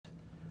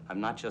I'm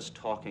not just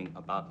talking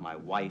about my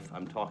wife,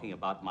 I'm talking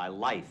about my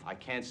life. I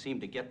can't seem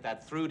to get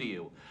that through to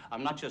you.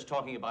 I'm not just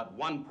talking about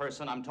one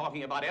person, I'm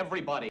talking about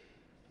everybody.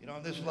 You know,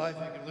 in this life,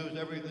 you can lose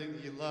everything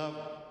that you love,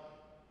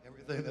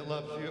 everything that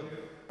loves you.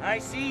 I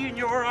see in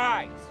your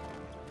eyes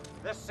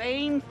the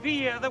same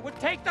fear that would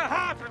take the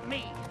heart of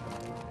me.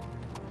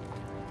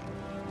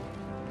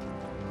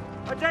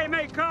 A day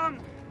may come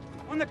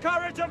when the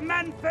courage of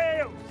men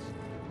fails,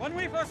 when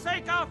we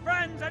forsake our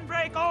friends and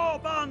break all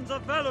bonds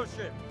of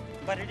fellowship.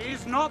 But it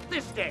is not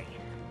this day.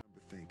 I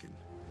remember thinking,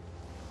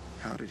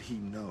 how did he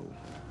know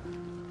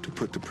to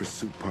put the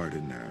pursuit part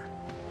in there?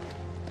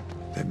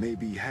 That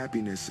maybe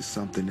happiness is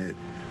something that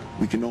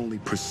we can only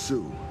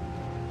pursue,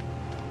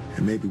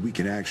 and maybe we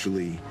can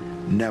actually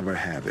never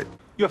have it.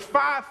 You're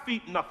 5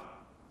 feet nothing,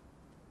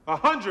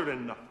 100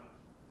 and nothing,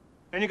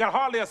 and you got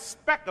hardly a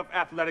speck of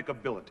athletic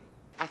ability.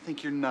 I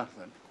think you're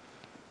nothing.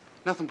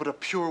 Nothing but a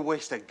pure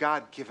waste of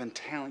God-given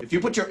talent. If you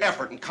put your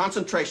effort and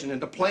concentration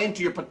into playing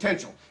to your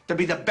potential, to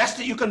be the best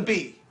that you can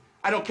be,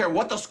 I don't care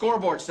what the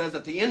scoreboard says,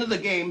 at the end of the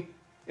game,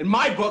 in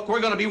my book, we're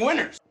going to be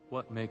winners.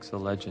 What makes a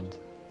legend?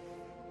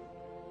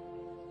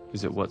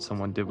 Is it what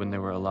someone did when they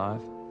were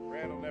alive?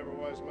 Randall never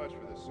was much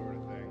for this sort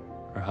of thing.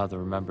 Or how they're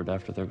remembered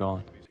after they're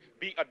gone?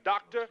 Be a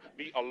doctor,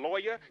 be a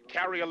lawyer,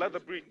 carry a leather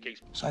briefcase.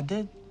 So I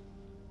did.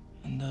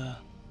 And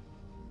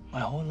my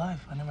whole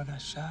life, I never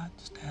got shot,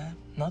 stabbed,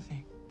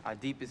 nothing. Our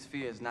deepest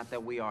fear is not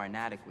that we are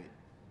inadequate.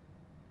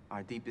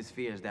 Our deepest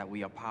fear is that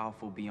we are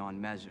powerful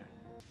beyond measure.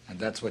 And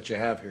that's what you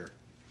have here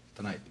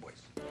tonight, boys.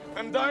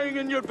 And dying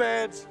in your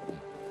beds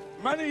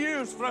many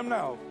years from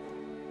now,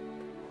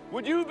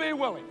 would you be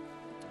willing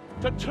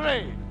to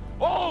trade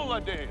all the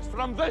days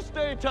from this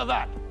day to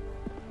that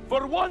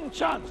for one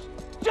chance,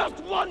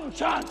 just one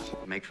chance?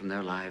 Make from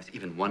their lives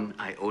even one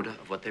iota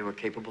of what they were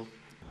capable?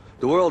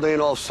 The world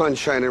ain't all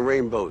sunshine and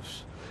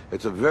rainbows.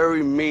 It's a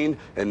very mean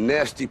and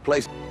nasty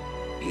place.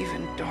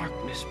 Even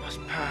darkness must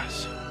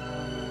pass.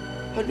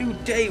 A new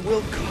day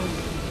will come.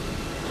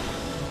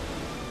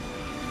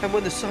 And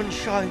when the sun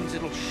shines,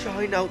 it'll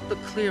shine out the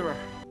clearer.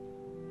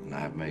 And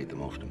I've made the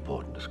most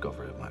important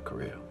discovery of my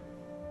career.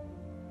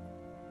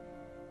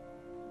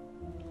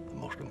 The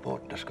most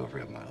important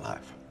discovery of my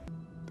life.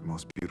 The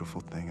most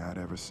beautiful thing I'd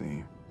ever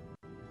seen.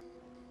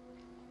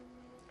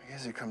 I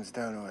guess it comes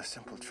down to a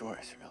simple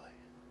choice, really.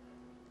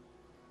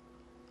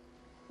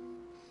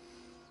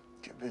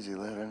 Get busy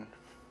living,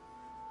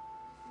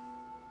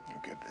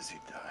 or get busy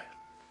dying.